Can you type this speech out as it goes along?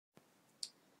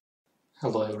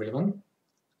Hello everyone,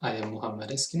 I am Muhammed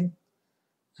Esgin,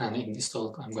 and in this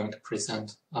talk I'm going to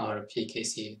present our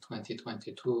PKC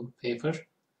 2022 paper.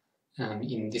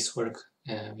 In this work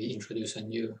we introduce a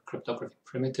new cryptographic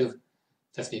primitive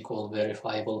that we call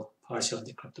verifiable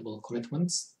partially decryptable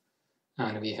commitments,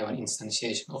 and we have an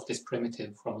instantiation of this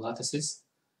primitive from Lattices,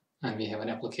 and we have an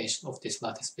application of this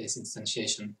lattice-based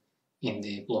instantiation in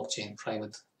the blockchain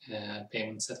private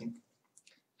payment setting.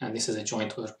 And this is a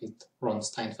joint work with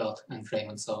Steinfeld and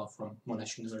Raymond Zhao from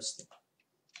Monash University.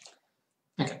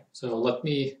 Okay, so let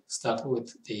me start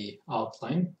with the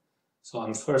outline. So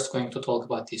I'm first going to talk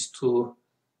about these two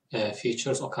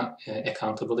features,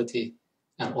 accountability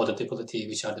and auditability,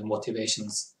 which are the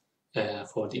motivations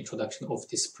for the introduction of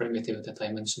this primitive that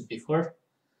I mentioned before.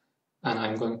 And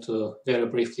I'm going to very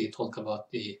briefly talk about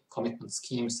the commitment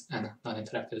schemes and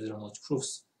non-interactive zero-knowledge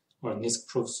proofs, or NISC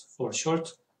proofs for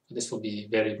short. This will be a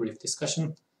very brief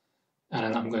discussion,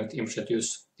 and I'm going to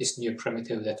introduce this new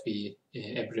primitive that we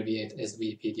abbreviate as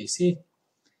VPDC,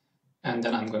 and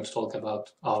then I'm going to talk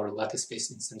about our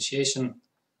lattice-based instantiation.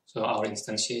 So our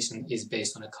instantiation is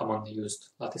based on a commonly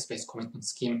used lattice-based commitment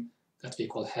scheme that we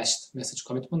call hashed message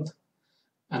commitment,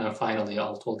 and then finally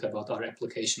I'll talk about our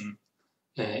application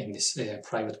in this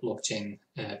private blockchain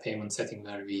payment setting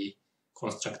where we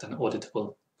construct an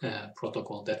auditable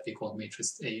protocol that we call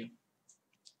matrix AU.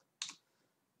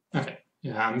 Okay,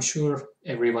 yeah, I'm sure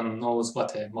everyone knows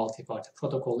what a multi-party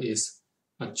protocol is,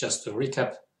 but just to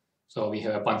recap, so we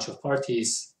have a bunch of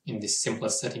parties. In this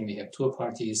simplest setting, we have two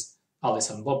parties, Alice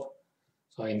and Bob.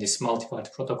 So in this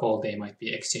multi-party protocol, they might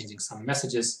be exchanging some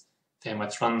messages, they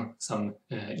might run some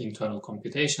internal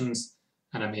computations,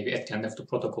 and then maybe at the end of the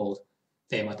protocol,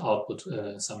 they might output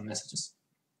some messages.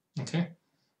 Okay,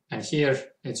 and here,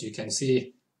 as you can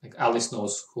see, like Alice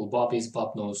knows who Bob is,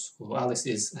 Bob knows who Alice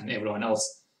is, and everyone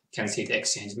else can see the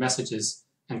exchange messages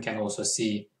and can also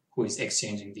see who is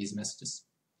exchanging these messages.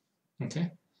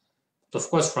 Okay, but of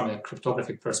course, from a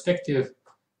cryptographic perspective,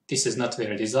 this is not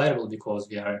very desirable because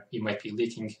we might be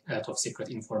leaking a lot of secret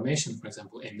information. For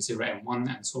example, M0,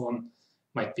 M1, and so on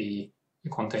might be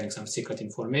containing some secret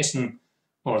information,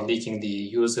 or leaking the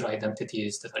user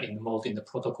identities that are involved in the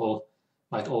protocol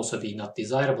might also be not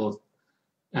desirable.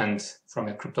 And from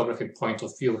a cryptographic point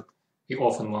of view, we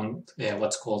often want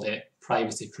what's called a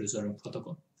privacy-preserving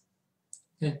protocol.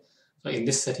 Okay. So in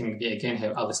this setting, we again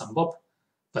have Alice and Bob,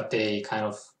 but they kind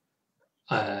of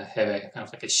have a kind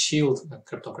of like a shield, a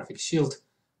cryptographic shield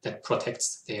that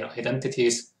protects their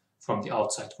identities from the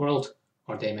outside world,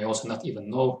 or they may also not even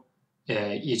know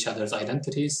each other's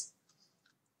identities.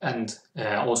 And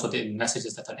also the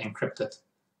messages that are encrypted,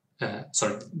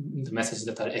 the messages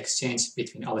that are exchanged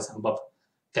between Alice and Bob,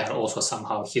 they are also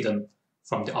somehow hidden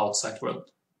from the outside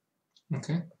world.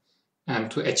 Okay,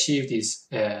 and to achieve these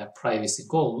privacy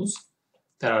goals,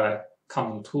 there are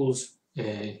common tools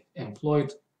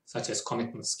employed, such as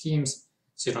commitment schemes,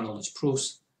 zero-knowledge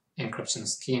proofs, encryption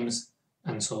schemes,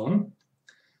 and so on.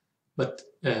 But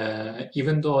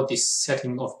even though this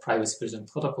setting of privacy-preserving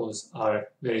protocols are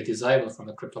very desirable from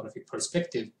a cryptographic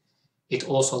perspective, it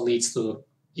also leads to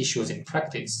issues in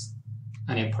practice.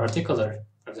 And in particular,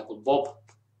 for example, Bob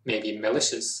may be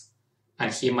malicious,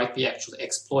 and he might be actually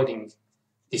exploiting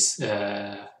these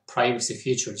privacy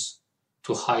features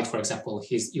to hide, for example,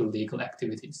 his illegal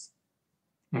activities.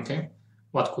 Okay,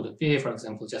 what could it be? For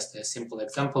example, just a simple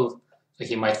example. So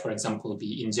he might, for example,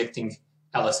 be injecting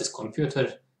Alice's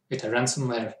computer with a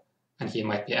ransomware, and he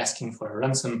might be asking for a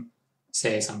ransom,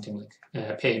 say something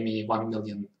like, pay me $1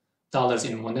 million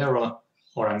in Monero,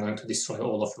 or I'm going to destroy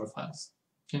all of your files.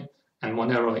 Okay, and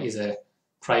Monero is a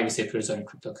privacy-preserving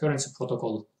cryptocurrency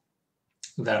protocol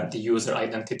where the user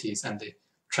identities and the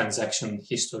transaction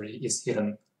history is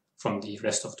hidden from the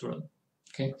rest of the world.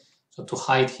 Okay, so to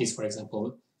hide his, for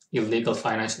example, illegal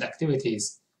financial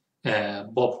activities,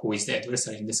 Bob, who is the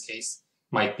adversary in this case,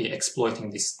 might be exploiting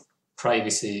these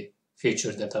privacy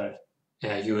features that are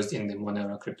used in the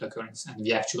Monero cryptocurrency. And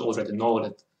we actually already know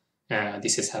that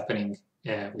this is happening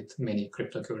with many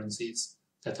cryptocurrencies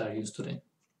that are used today.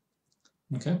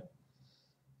 Okay,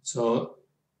 so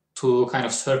to kind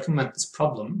of circumvent this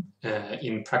problem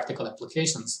in practical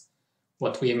applications,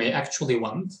 what we may actually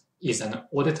want is an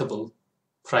auditable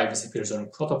privacy-preserving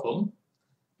protocol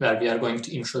where we are going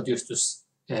to introduce this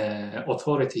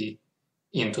authority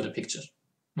into the picture.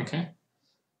 Okay.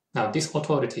 Now this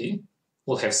authority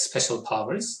will have special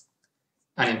powers,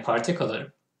 and in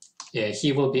particular,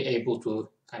 he will be able to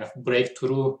kind of break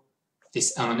through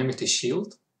this anonymity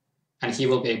shield, and he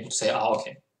will be able to say,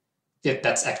 okay,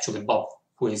 that's actually Bob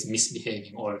who is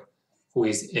misbehaving or who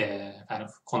is kind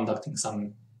of conducting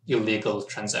some illegal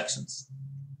transactions.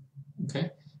 Okay,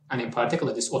 And in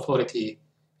particular, this authority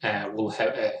will have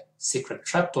a secret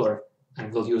trapdoor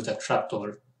and will use that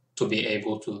trapdoor to be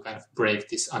able to kind of break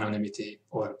this anonymity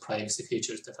or privacy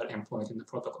features that are employed in the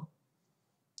protocol.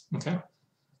 Okay.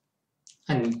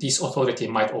 And this authority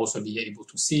might also be able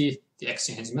to see the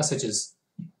exchange messages.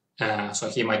 So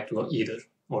he might do either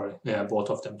or both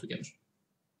of them together.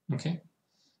 Okay.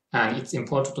 And it's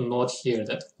important to note here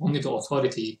that only the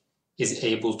authority is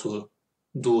able to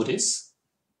do this,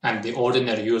 and the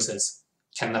ordinary users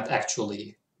cannot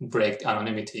actually break the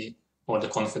anonymity or the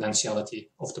confidentiality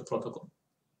of the protocol.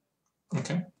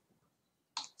 Okay.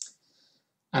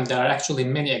 And there are actually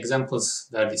many examples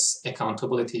where this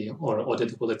accountability or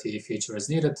auditability feature is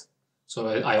needed. So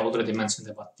I already mentioned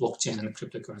about blockchain and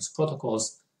cryptocurrency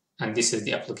protocols, and this is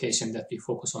the application that we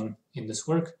focus on in this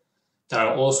work. There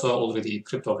are also already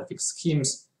cryptographic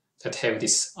schemes that have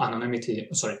this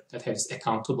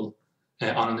accountable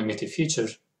anonymity feature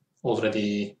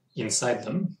already inside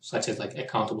them, such as like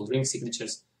accountable ring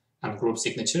signatures and group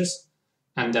signatures.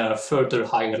 And there are further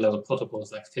higher level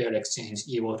protocols like fair exchange,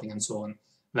 e-voting, and so on,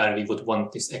 where we would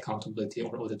want this accountability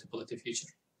or auditability feature.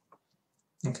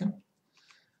 Okay.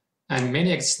 And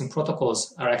many existing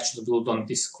protocols are actually built on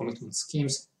these commitment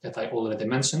schemes that I already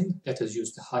mentioned, that is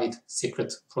used to hide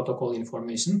secret protocol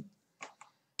information.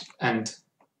 And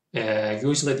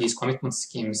usually these commitment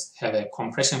schemes have a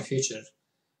compression feature,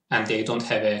 and they don't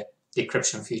have a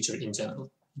decryption feature in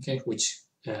general, okay, which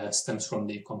stems from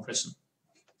the compression.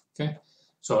 Okay,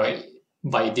 so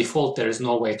by default, there is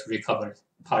no way to recover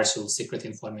partial secret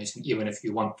information, even if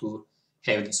you want to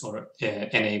have this or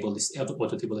enable this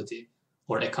auditability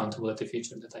or accountability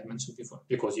feature that I mentioned before,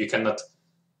 because you cannot,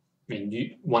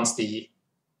 once you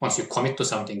commit to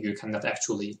something, you cannot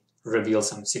actually reveal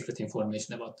some secret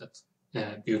information about that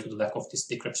due to the lack of this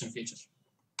decryption feature.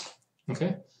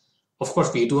 Okay. Of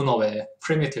course, we do know a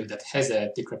primitive that has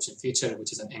a decryption feature,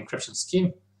 which is an encryption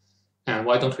scheme. And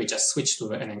why don't we just switch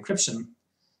to an encryption?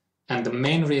 And the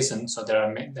main reason, so there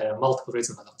are multiple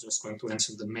reasons, but I'm just going to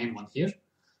mention the main one here,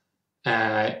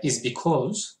 is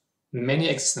because many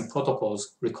existing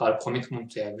protocols require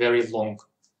commitment to a very long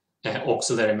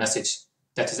auxiliary message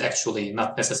that is actually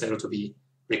not necessary to be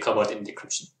recovered in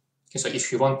decryption. Okay, so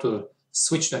if you want to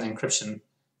switch to an encryption,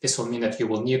 this will mean that you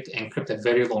will need to encrypt a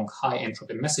very long high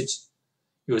entropy message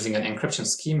using an encryption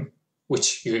scheme,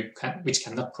 which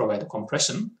cannot provide a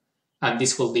compression, and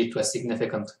this will lead to a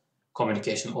significant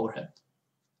communication overhead.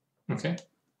 Okay,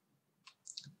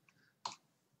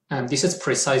 and this is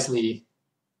precisely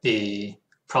the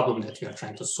problem that we are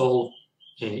trying to solve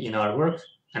in our work,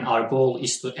 and our goal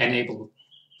is to enable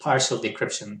partial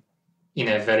decryption in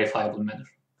a verifiable manner.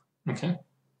 Okay,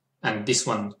 and this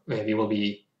one we will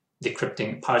be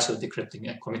partially decrypting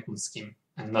a commitment scheme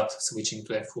and not switching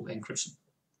to a full encryption.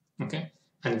 Okay,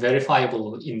 and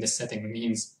verifiable in this setting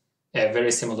means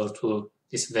very similar to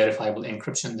this verifiable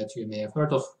encryption that you may have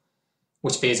heard of,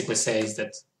 which basically says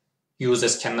that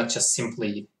users cannot just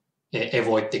simply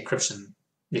avoid decryption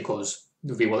because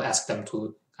we will ask them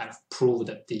to kind of prove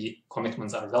that the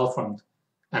commitments are well formed,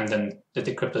 and then the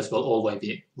decryptors will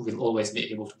always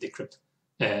be able to decrypt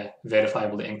a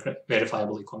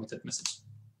verifiably committed message.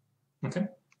 Okay.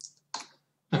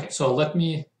 Okay, so let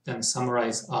me then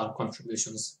summarize our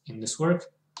contributions in this work.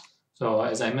 So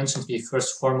as I mentioned, we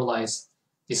first formalize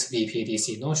this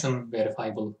VPDC notion,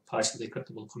 verifiable partially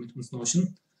decryptable commitments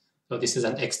notion. So this is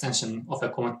an extension of a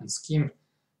commitment scheme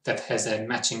that has a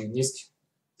matching NISC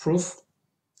proof,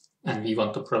 and we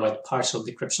want to provide partial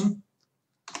decryption.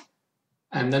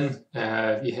 And then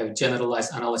we have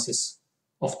generalized analysis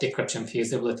of decryption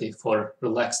feasibility for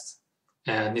relaxed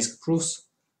NISC proofs.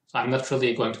 So I'm not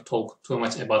really going to talk too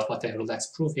much about what a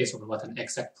relaxed proof is or what an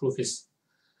exact proof is,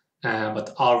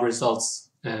 but our results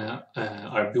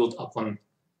are built upon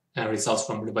results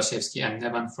from Lubashevsky and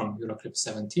Nevan from Eurocrypt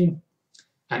 17.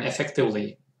 And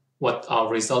effectively, what our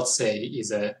results say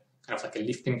is a kind of like a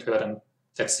lifting theorem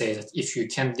that says that if you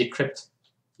can decrypt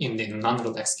in the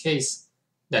non-relaxed case,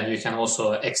 then you can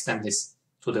also extend this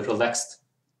to the relaxed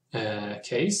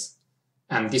case.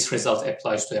 And this result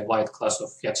applies to a wide class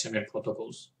of Fiat-Shamir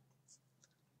protocols.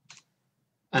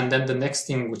 And then the next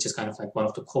thing, which is kind of like one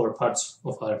of the core parts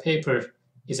of our paper,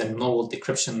 is a novel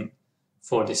decryption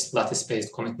for this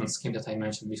lattice-based commitment scheme that I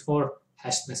mentioned before,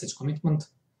 hashed message commitment.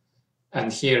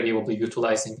 And here we will be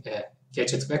utilizing a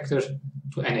gadget vector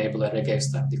to enable a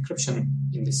regex-type decryption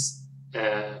in this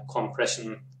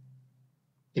commitment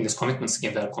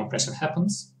scheme where compression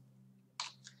happens.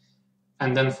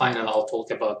 And then finally, I'll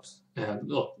talk about,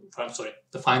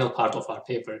 the final part of our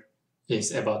paper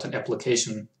is about an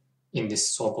application in this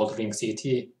so-called ring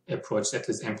CT approach that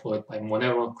is employed by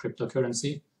Monero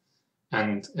cryptocurrency.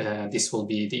 and this will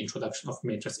be the introduction of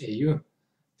matrix AU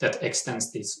that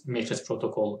extends this matrix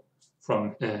protocol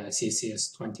from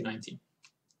CCS 2019.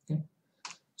 Okay?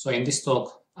 So in this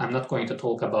talk, I'm not going to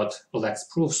talk about relaxed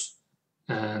proofs,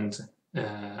 and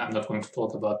I'm not going to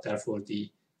talk about, therefore, the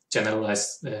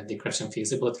generalized decryption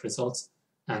feasibility results,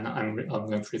 and I'm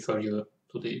going to refer you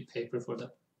to the paper for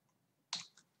that.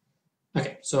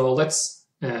 Okay, so let's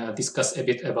discuss a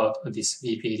bit about this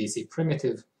VPDC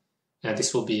primitive.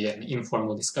 This will be an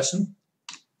informal discussion.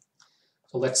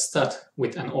 So let's start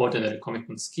with an ordinary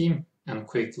commitment scheme and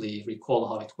quickly recall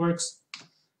how it works.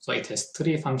 So it has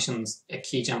three functions: a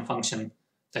keygen function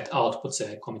that outputs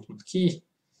a commitment key.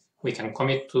 We can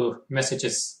commit to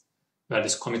messages where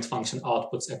this commit function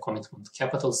outputs a commitment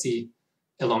capital C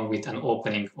along with an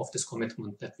opening of this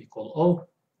commitment that we call O.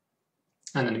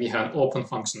 And then we have an open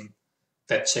function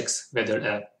that checks whether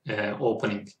an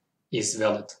opening is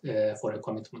valid for a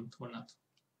commitment or not.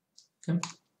 Okay.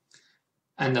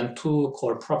 And then two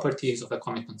core properties of a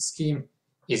commitment scheme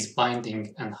is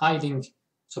binding and hiding.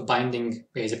 So binding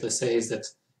basically says that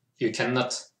you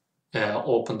cannot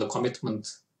open the commitment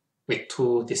with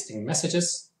two distinct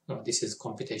messages. So this is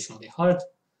computationally hard.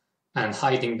 And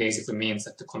hiding basically means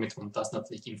that the commitment does not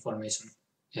leak information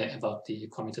about the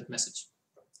committed message.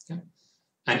 Okay?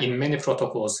 And in many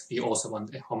protocols, we also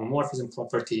want a homomorphism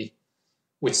property,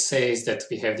 which says that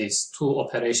we have these two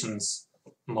operations,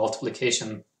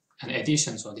 multiplication and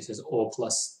addition. So this is O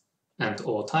plus and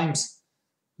O times,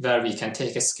 where we can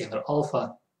take a scalar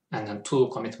alpha and then two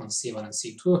commitments C1 and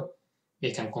C2.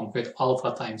 We can compute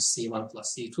alpha times C1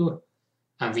 plus C2,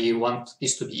 and we want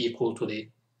this to be equal to the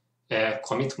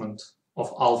commitment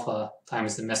of alpha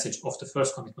times the message of the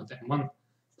first commitment M1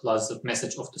 plus the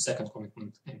message of the second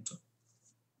commitment M2.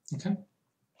 Okay,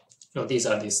 so these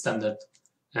are the standard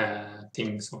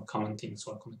things or common things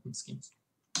for commitment schemes.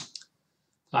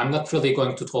 I'm not really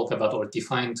going to talk about or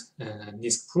defined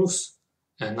NISQ proofs,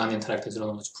 non-interactive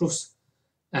zero-knowledge proofs,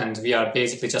 and we are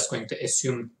basically just going to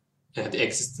assume the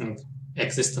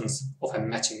existence of a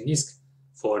matching NISQ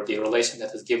for the relation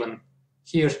that is given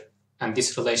here, and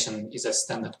this relation is a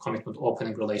standard commitment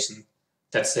opening relation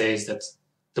that says that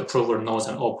the prover knows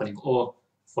an opening O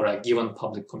for a given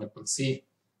public commitment C,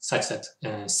 such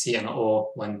that C and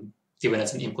O, when given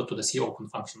as an input to the C open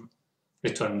function,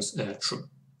 returns true.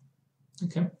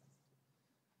 Okay,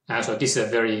 so this is a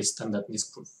very standard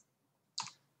NISQ proof,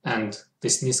 and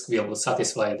this NISQ will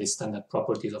satisfy the standard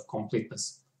properties of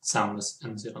completeness, soundness,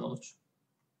 and zero knowledge.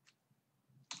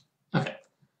 Okay,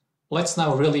 let's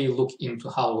now really look into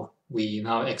how we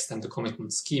now extend the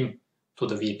commitment scheme to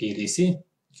the VPDC.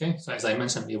 Okay, so as I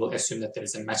mentioned, we will assume that there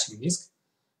is a matching NISQ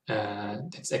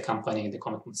that's accompanying the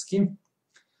commitment scheme.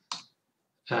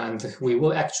 And we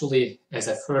will actually, as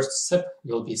a first step,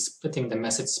 we'll be splitting the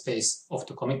message space of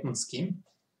the commitment scheme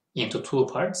into two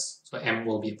parts. So M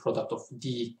will be a product of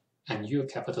D and U,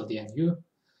 capital D and U.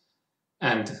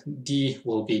 And D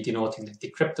will be denoting the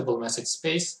decryptable message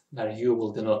space, where U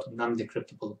will denote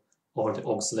non-decryptable or the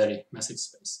auxiliary message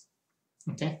space.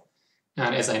 Okay.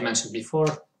 And as I mentioned before,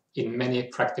 in many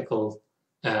practical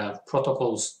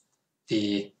protocols,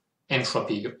 the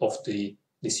entropy of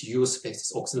this U space,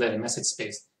 this auxiliary message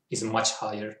space, is much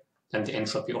higher than the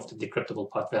entropy of the decryptable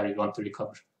part where you want to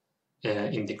recover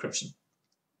in decryption.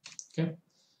 Okay,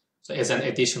 so as an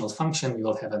additional function, we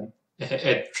will have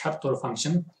a trapdoor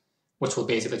function, which will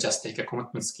basically just take a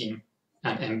commitment scheme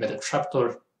and embed a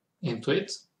trapdoor into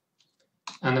it.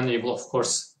 And then you will, of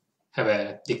course, have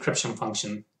a decryption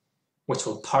function, which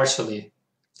will partially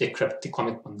decrypt the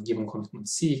commitment, given commitment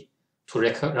C, to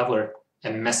recover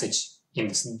a message in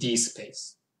this D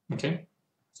space. Okay,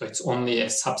 so it's only a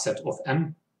subset of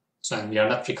M. So we are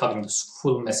not recovering the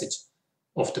full message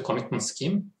of the commitment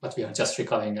scheme, but we are just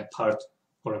recovering a part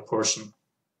or a portion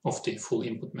of the full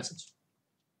input message.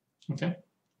 Okay,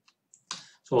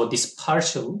 so this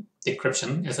partial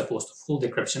decryption as opposed to full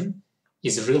decryption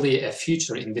is really a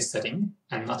feature in this setting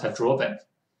and not a drawback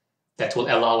that will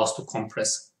allow us to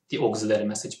compress the auxiliary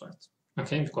message part.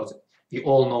 Okay, because we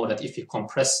all know that if you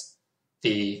compress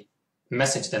the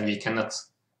message, then we cannot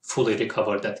fully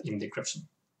recover that in decryption.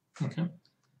 Okay,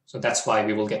 so that's why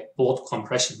we will get both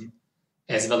compression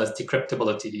as well as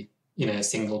decryptability in a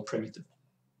single primitive.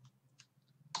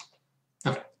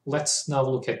 Okay, let's now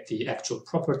look at the actual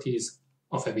properties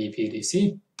of a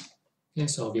VPDC. Okay,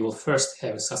 so we will first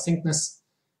have succinctness,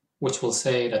 which will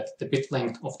say that the bit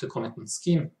length of the commitment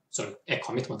scheme, so a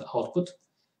commitment output,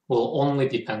 will only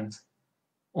depend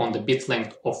on the bit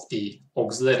length of the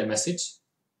auxiliary message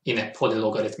in a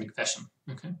polylogarithmic fashion.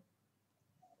 Okay,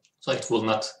 so it will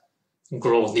not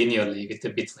grow linearly with the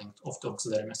bit length of the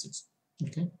auxiliary message.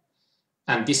 Okay,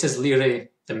 And this is literally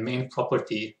the main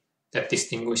property that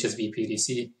distinguishes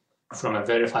VPDC from a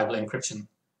verifiable encryption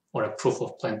or a proof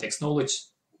of plain text knowledge,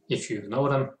 if you know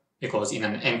them, because in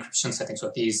an encryption setting,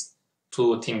 so these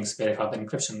two things, verifiable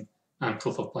encryption and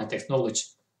proof of plain text knowledge,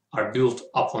 are built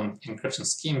upon encryption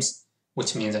schemes,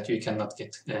 which means that you cannot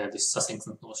get this succinct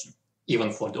notion,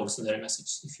 even for the auxiliary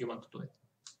message, if you want to do it,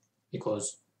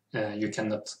 because you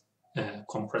cannot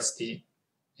compress the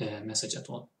message at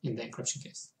all in the encryption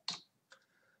case.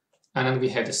 And then we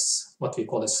have this, what we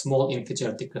call a small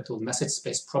integer decryptable message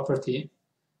space property,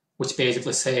 which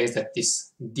basically says that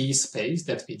this D space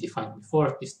that we defined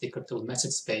before, this decryptable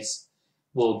message space,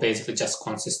 will basically just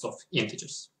consist of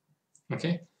integers.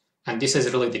 Okay? And this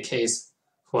is really the case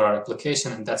for our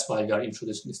application, and that's why we are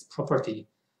introducing this property.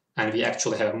 And we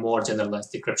actually have more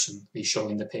generalized decryption. We show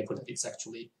in the paper that it's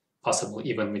actually possible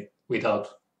even without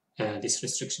this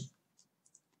restriction.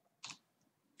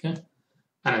 Okay?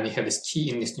 And then we have this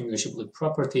key indistinguishability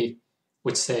property,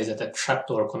 which says that a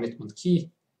trapdoor commitment key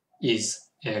is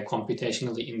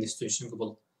computationally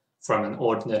indistinguishable from an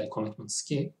ordinary commitment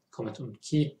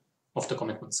key of the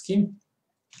commitment scheme.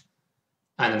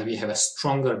 And then we have a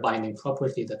stronger binding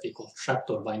property that we call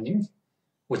trapdoor binding,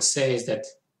 which says that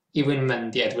even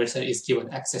when the adversary is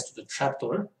given access to the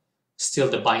trapdoor, still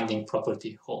the binding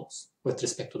property holds with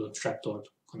respect to the trapdoor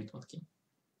commitment key.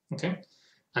 Okay?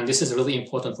 And this is really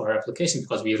important for our application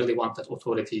because we really want that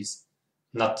authorities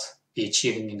not be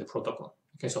cheating in the protocol.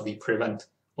 Okay, so we prevent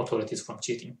authorities from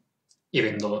cheating,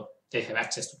 even though they have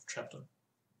access to the trapdoor.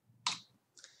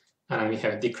 And we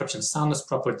have a decryption soundness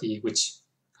property, which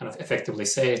kind of effectively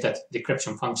says that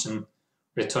decryption function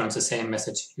returns the same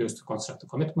message used to construct the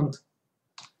commitment.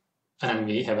 And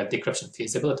we have a decryption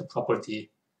feasibility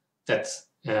property that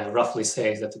roughly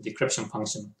says that the decryption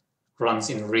function runs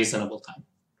in reasonable time.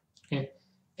 Okay?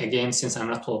 Again, since I'm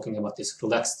not talking about this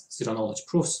relaxed zero-knowledge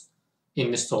proofs in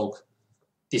this talk,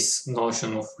 this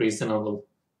notion of reasonable,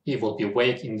 it will be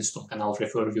vague in this talk, and I'll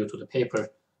refer you to the paper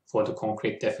for the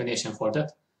concrete definition for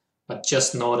that. But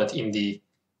just know that in the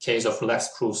case of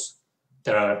relaxed proofs,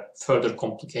 there are further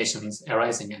complications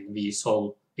arising, and we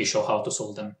show how to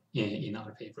solve them in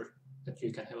our paper that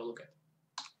you can have a look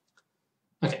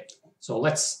at. Okay, so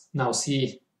let's now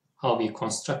see how we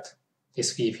construct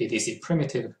this VPDC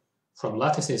primitive from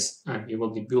lattices, and we will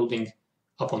be building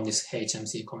upon this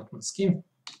HMC commitment scheme.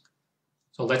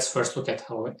 So let's first look at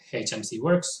how HMC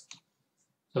works.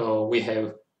 So we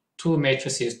have two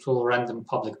matrices, two random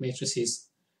public matrices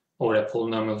over a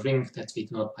polynomial ring that we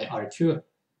denote by RQ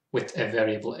with a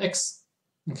variable x.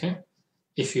 Okay.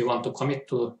 If you want to commit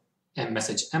to a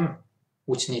message M,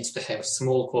 which needs to have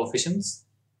small coefficients,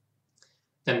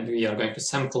 then we are going to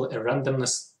sample a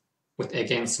randomness with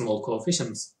again small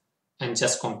coefficients and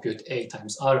just compute A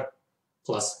times R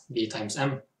plus B times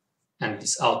M, and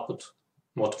this output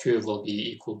mod Q will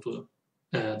be equal to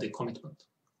the commitment.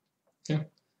 Okay,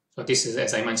 so this is,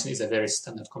 as I mentioned, is a very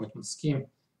standard commitment scheme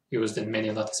used in many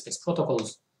lattice-based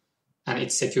protocols, and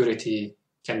its security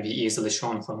can be easily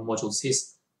shown from module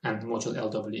sys and module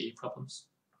LWE problems.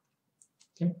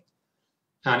 Okay,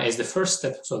 and as the first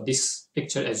step, so this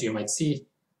picture, as you might see,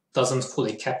 doesn't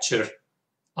fully capture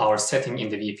our setting in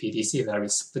the VPDC where we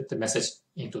split the message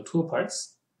into two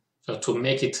parts. So to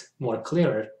make it more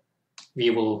clearer, we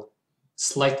will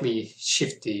slightly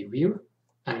shift the view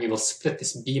and we will split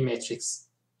this B matrix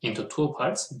into two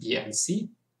parts, B and C,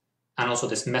 and also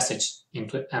this message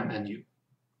into M and U.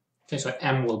 Okay, so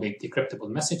M will be decryptable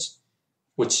message,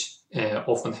 which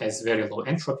often has very low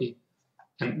entropy,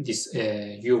 and this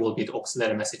U will be the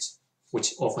auxiliary message,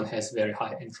 which often has very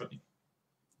high entropy.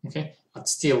 Okay, but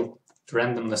still, the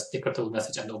randomness, decryptable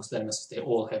message, and the auxiliary message, they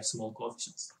all have small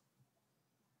coefficients.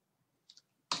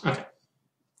 Okay,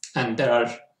 and there are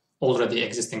already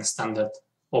existing standard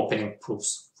opening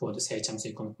proofs for this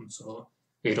HMC commitment, so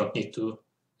we don't need to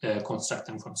construct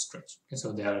them from scratch. Okay,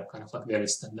 so they are kind of like very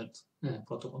standard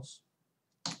protocols.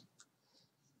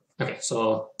 Okay,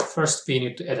 so first we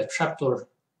need to add a trapdoor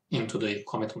into the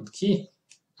commitment key,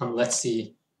 and let's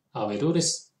see how we do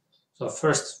this. So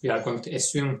first we are going to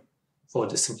assume, for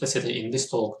the simplicity in this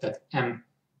talk, that M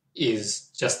is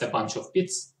just a bunch of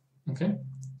bits. Okay,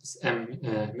 this M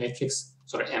matrix,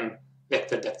 sorry, M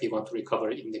vector that we want to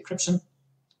recover in decryption.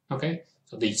 Okay,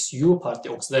 so this U part,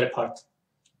 the auxiliary part,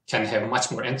 can have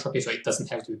much more entropy, so it doesn't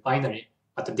have to be binary,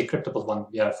 but the decryptable one,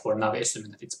 we are for now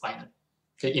assuming that it's binary.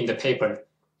 Okay, in the paper,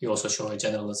 we also show a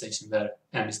generalization where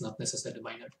M is not necessarily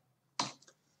binary.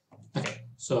 Okay,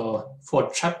 so for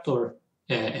trapdoor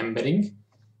embedding,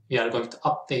 we are going to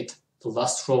update the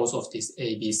last rows of these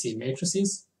A, B, C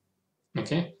matrices.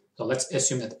 Okay, so let's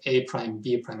assume that A prime,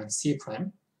 B prime, and C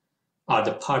prime are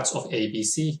the parts of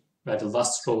ABC where the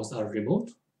last rows are removed.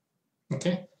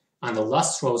 Okay, and the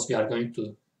last rows we are going to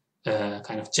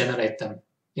kind of generate them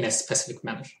in a specific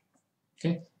manner.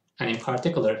 Okay, and in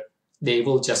particular, they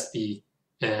will just be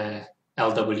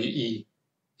LWE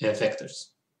vectors.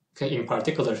 Okay, in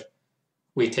particular,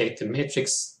 we take the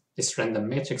matrix, this random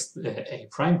matrix A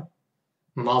prime,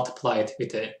 multiply it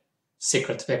with a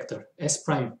secret vector S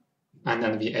prime, and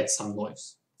then we add some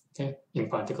noise. Okay, in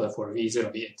particular for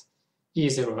V0 we add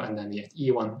E0, and then we add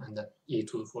E1, and then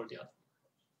E2 for the other.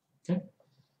 Okay,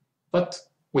 but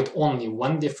with only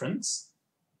one difference,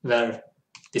 where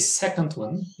the second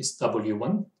one, this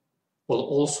W1, will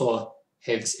also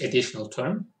have this additional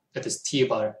term that is T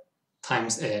bar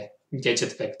times a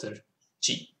gadget vector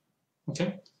G.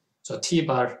 Okay, so T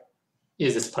bar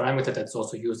is this parameter that's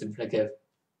also used in Regev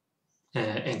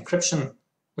encryption,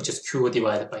 which is Q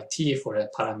divided by T for a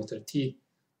parameter T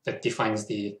that defines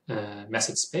the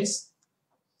message space.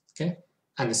 Okay,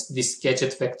 and this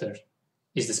gadget vector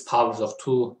is this powers of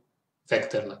 2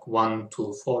 vector, like 1,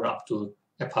 2, 4 up to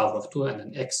a power of 2, and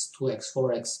then x, 2x,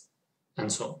 4x,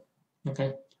 and so on.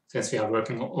 Okay, since we are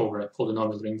working over a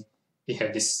polynomial ring, we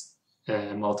have this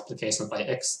multiplication by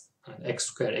x, and x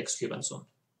squared, x cubed, and so on.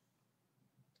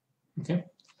 Okay,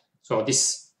 so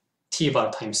this T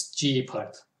bar times G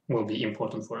part will be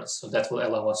important for us, so that will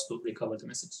allow us to recover the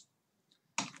message.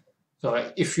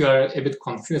 So if you are a bit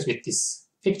confused with this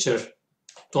picture,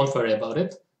 don't worry about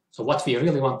it. So what we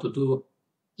really want to do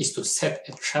is to set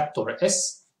a trapdoor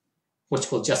S,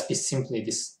 which will just be simply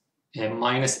this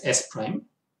minus S prime,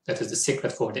 that is the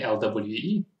secret for the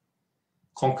LWE,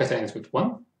 concatenated with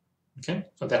 1. Okay,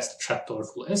 so that's the trapdoor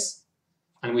full S.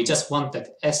 And we just want that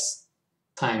S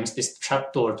times this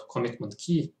trapdoor commitment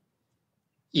key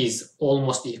is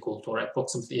almost equal to, or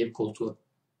approximately equal to,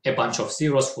 a bunch of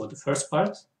zeros for the first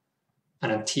part,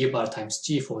 and then T bar times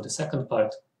G for the second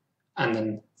part, and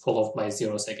then followed by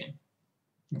zeros again.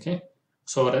 Okay,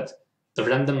 so that the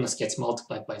randomness gets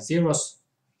multiplied by zeros,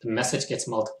 the message gets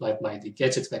multiplied by the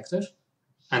gadget vector,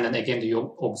 and then again the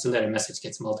auxiliary message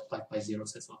gets multiplied by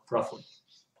zeros as well, roughly.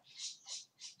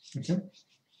 Okay,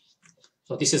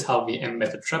 so this is how we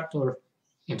embed the trapdoor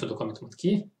into the commitment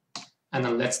key. And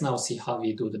then let's now see how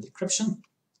we do the decryption.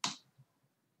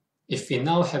 If we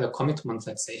now have a commitment,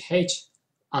 let's say H,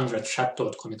 under a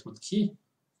trapdoor commitment key,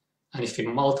 and if we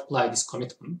multiply this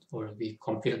commitment, or we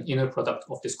compute an inner product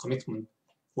of this commitment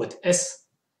with S,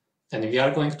 then we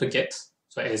are going to get,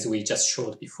 so as we just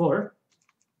showed before,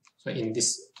 so in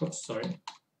this,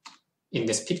 in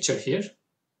this picture here,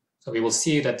 so we will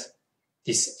see that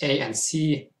this A and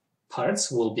C parts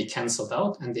will be cancelled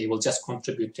out, and they will just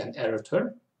contribute to an error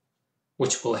term,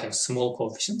 which will have small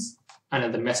coefficients, and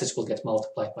then the message will get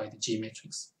multiplied by the G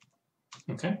matrix.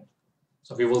 Okay,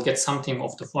 so we will get something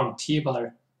of the form T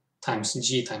bar times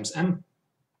G times M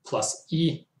plus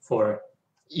E for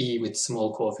E with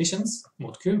small coefficients,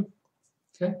 mod Q.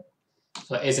 Okay,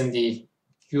 so as in the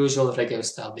usual Regev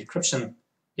style decryption,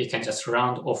 we can just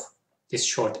round off this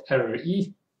short error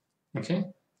E. Okay,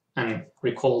 and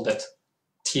recall that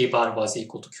T bar was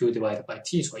equal to Q divided by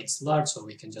T, so it's large, so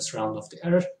we can just round off the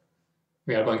error.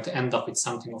 We are going to end up with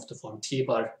something of the form T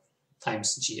bar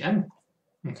times GM.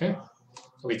 Okay,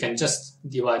 so we can just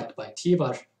divide it by T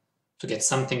bar to get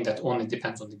something that only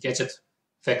depends on the gadget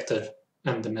vector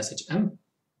and the message M.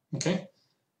 Okay,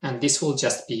 and this will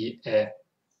just be a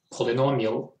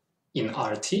polynomial in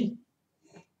RT.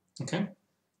 Okay,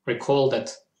 recall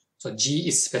that so G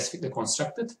is specifically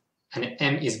constructed and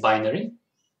M is binary.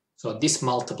 So this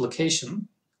multiplication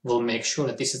will make sure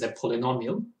that this is a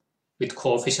polynomial with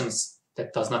coefficients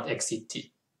that does not exceed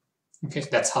T. Okay, so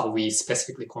that's how we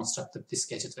specifically constructed this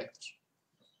gadget vector.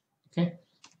 Okay,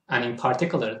 and in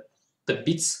particular, the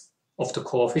bits of the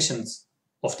coefficients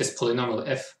of this polynomial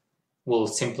F will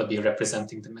simply be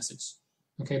representing the message.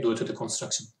 Okay, due to the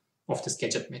construction of this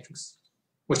gadget matrix,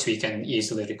 which we can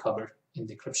easily recover in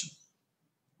decryption.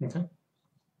 Okay,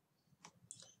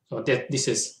 so this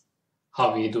is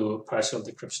how we do partial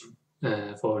decryption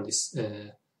for this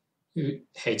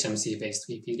HMC-based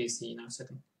VPDC in our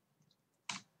setting.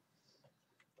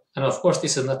 And of course,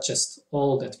 this is not just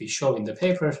all that we show in the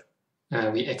paper.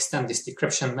 We extend this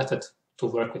decryption method to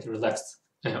work with relaxed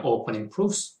opening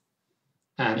proofs.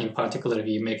 And in particular,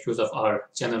 we make use of our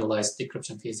generalized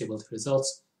decryption feasibility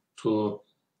results to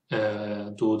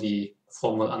do the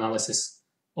formal analysis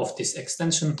of this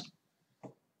extension.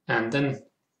 And then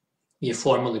we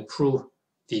formally prove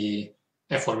the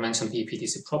aforementioned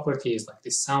VPDC properties like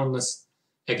this soundness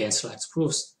against relaxed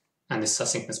proofs and the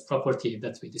succinctness property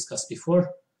that we discussed before.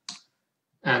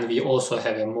 And we also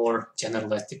have a more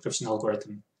generalized decryption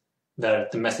algorithm where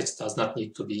the message does not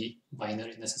need to be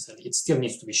binary necessarily. It still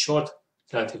needs to be short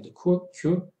relative to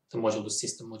Q, the modulus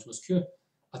system modulus Q,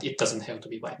 but it doesn't have to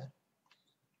be binary.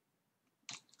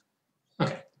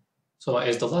 Okay, so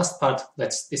as the last part,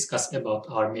 let's discuss about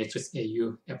our matrix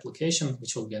AU application,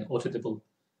 which will be an auditable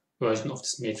version of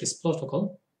this matrix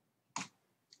protocol.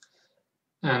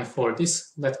 And for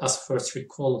this, let us first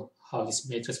recall how this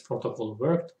matrix protocol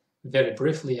worked. Very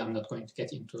briefly, I'm not going to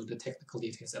get into the technical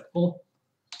details at all.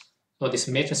 So this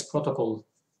matrix protocol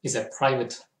is a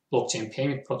private blockchain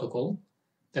payment protocol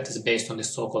that is based on the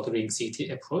so-called ring CT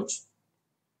approach.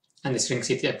 And this ring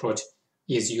CT approach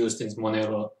is used in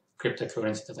Monero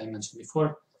cryptocurrency that I mentioned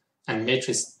before. And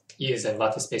matrix is a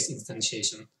lattice-based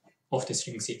instantiation of this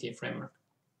ring CT framework.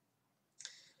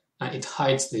 It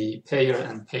hides the payer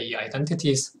and payee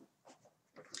identities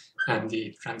and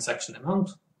the transaction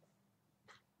amount.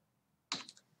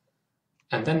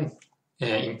 And then,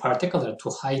 in particular, to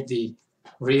hide the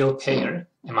real payer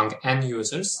among n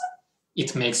users,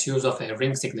 it makes use of a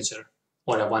ring signature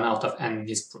or a 1 out of n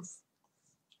NISC proof.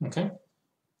 Okay?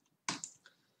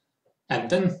 And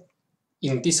then,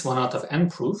 in this 1 out of n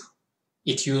proof,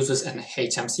 it uses an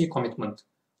HMC commitment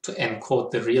to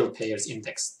encode the real payer's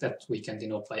index that we can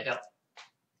denote by L.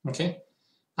 Okay?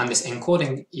 And this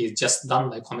encoding is just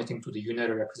done by committing to the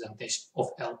unary representation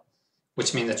of L,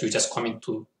 which means that you just commit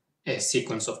to a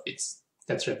sequence of bits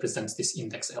that represents this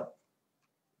index L.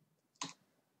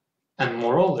 And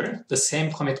moreover, the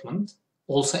same commitment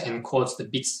also encodes the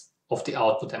bits of the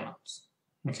output amounts.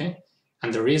 Okay?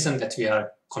 And the reason that we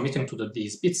are committing to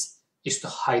these bits is to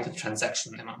hide the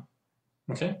transaction amount.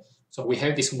 Okay? So we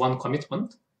have this one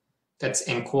commitment that's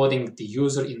encoding the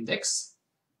user index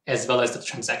as well as the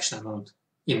transaction amount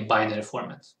in binary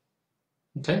format.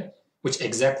 Okay? Which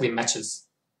exactly matches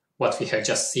what we have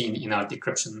just seen in our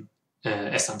decryption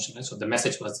assumption. Right? So the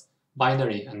message was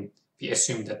binary, and we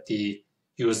assumed that the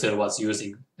user was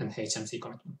using an HMC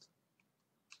commitment.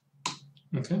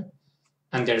 Okay?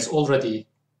 And there is already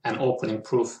an opening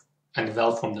proof and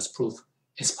well-formless proof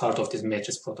as part of this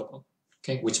matrix protocol.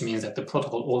 Okay? Which means that the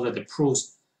protocol already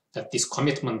proves that this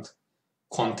commitment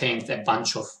contains a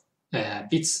bunch of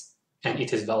bits and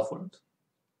it is well-formed.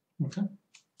 Okay?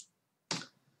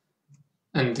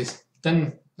 And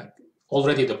then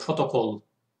already the protocol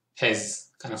has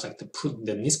kind of like the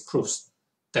NISC proofs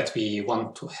that we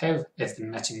want to have as the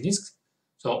matching NISC.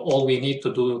 So all we need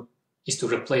to do is to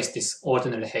replace this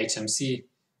ordinary HMC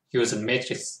using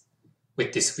matrix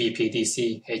with this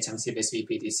VPDC, HMC-based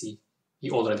VPDC we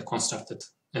already constructed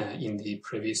in the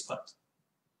previous part.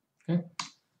 Okay?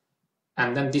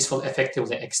 And then this will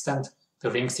effectively extend the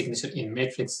ring signature in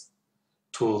matrix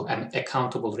to an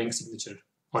accountable ring signature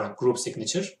or a group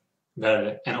signature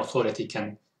where an authority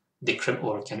can decrypt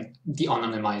or can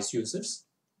de-anonymize users.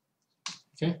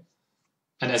 Okay?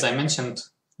 And as I mentioned,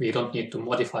 we don't need to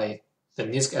modify the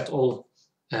NISC at all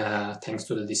thanks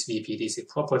to this VPDC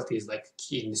properties like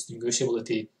key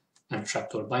indistinguishability and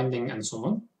trapdoor binding and so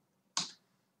on.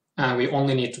 And we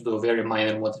only need to do very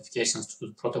minor modifications to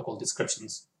the protocol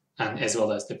descriptions and as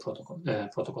well as the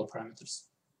protocol parameters.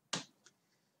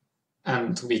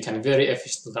 And we can very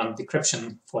efficiently run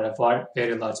decryption for a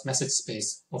very large message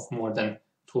space of more than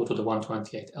 2 to the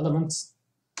 128 elements.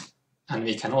 And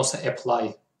we can also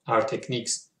apply our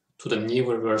techniques to the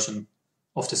newer version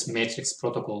of this matrix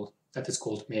protocol that is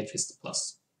called Matrix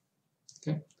Plus.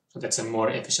 Okay, so that's a more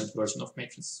efficient version of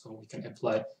matrix. So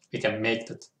we can make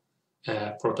that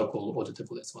protocol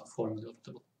auditable as well, formally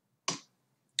auditable.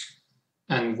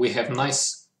 And we have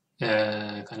nice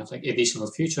kind of like additional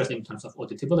features in terms of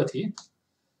auditability.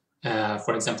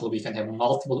 For example, we can have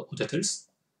multiple auditors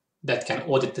that can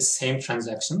audit the same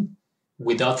transaction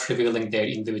without revealing their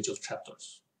individual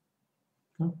trapdoors.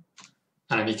 Okay?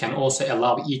 And we can also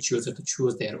allow each user to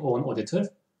choose their own auditor,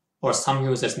 or some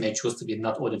users may choose to be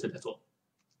not audited at all.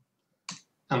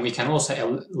 And we can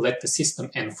also let the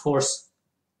system enforce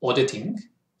auditing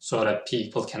so that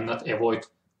people cannot avoid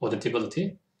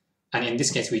auditability. And in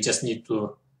this case, we just need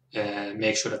to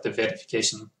make sure that the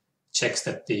verification checks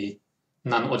that the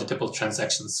non-auditable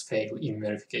transactions fail in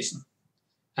verification.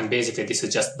 And basically, this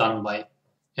is just done by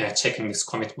checking this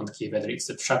commitment key, whether it's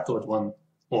the trapdoored one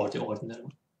or the ordinary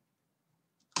one.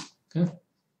 Okay.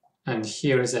 And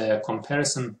here is a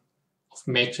comparison of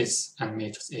matrix and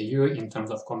matrix AU in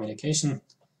terms of communication.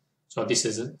 So this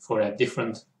is for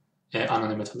different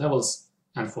anonymity levels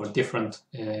and for different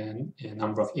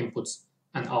number of inputs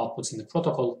and outputs in the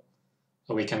protocol.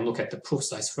 So we can look at the proof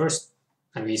size first,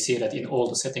 and we see that in all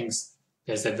the settings,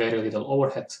 there's a very little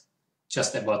overhead,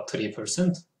 just about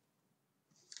 3%.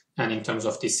 And in terms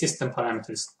of the system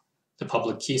parameters, the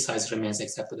public key size remains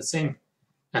exactly the same,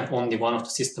 and only one of the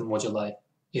system moduli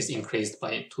is increased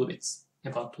by 2 bits,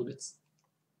 about 2 bits.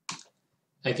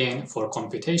 Again, for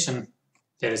computation,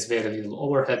 there is very little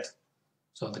overhead.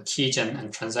 So the keygen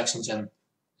and transaction gen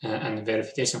and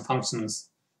verification functions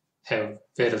have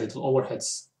very little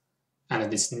overheads,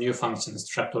 and these new functions,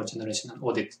 trapdoor generation and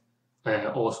audit,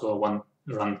 also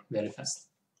run very fast.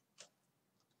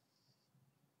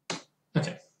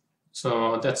 Okay,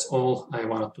 so that's all I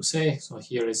wanted to say. So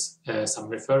here is some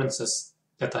references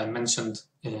that I mentioned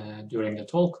during the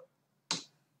talk,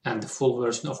 and the full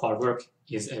version of our work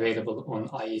is available on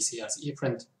IECR's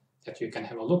ePrint that you can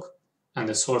have a look, and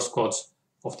the source code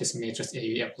of this matrix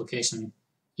AU application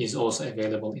is also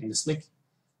available in this link.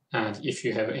 And if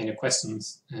you have any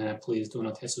questions, please do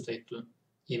not hesitate to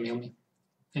email me.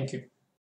 Thank you.